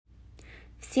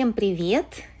Всем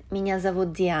привет! Меня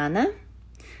зовут Диана.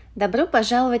 Добро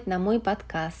пожаловать на мой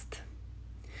подкаст.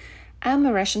 I'm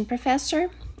a Russian professor,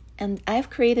 and I've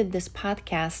created this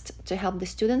podcast to help the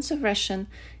students of Russian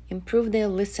improve their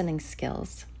listening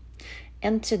skills.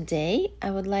 And today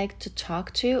I would like to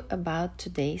talk to you about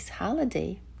today's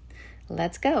holiday.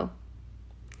 Let's go!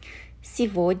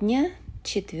 Сегодня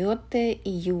 4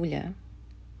 июля.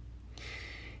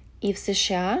 И в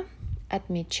США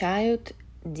отмечают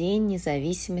День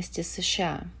независимости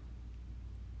США.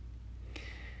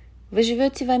 Вы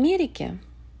живете в Америке?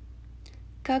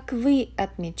 Как вы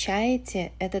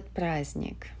отмечаете этот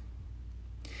праздник?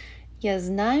 Я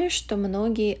знаю, что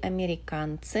многие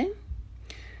американцы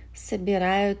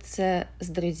собираются с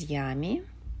друзьями,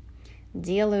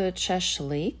 делают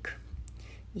шашлык,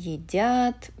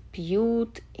 едят,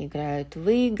 пьют, играют в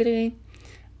игры,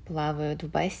 плавают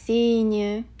в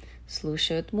бассейне,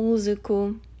 слушают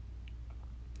музыку.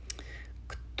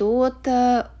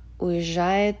 Кто-то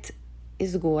уезжает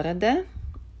из города,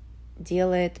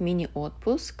 делает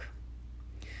мини-отпуск,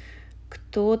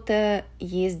 кто-то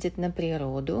ездит на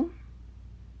природу.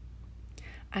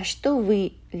 А что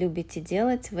вы любите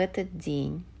делать в этот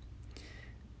день?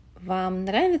 Вам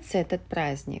нравится этот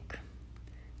праздник?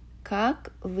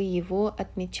 Как вы его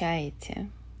отмечаете?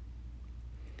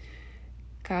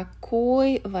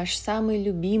 Какой ваш самый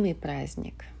любимый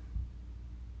праздник?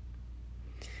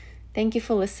 Thank you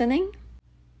for listening.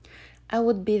 I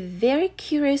would be very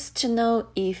curious to know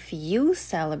if you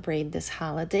celebrate this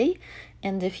holiday,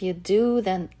 and if you do,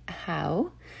 then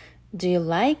how? Do you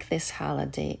like this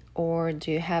holiday, or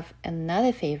do you have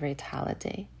another favorite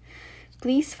holiday?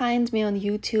 Please find me on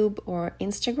YouTube or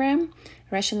Instagram,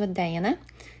 Russian with Diana,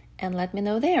 and let me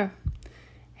know there.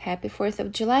 Happy 4th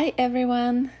of July,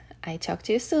 everyone! I talk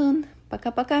to you soon.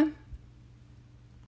 Пока-пока!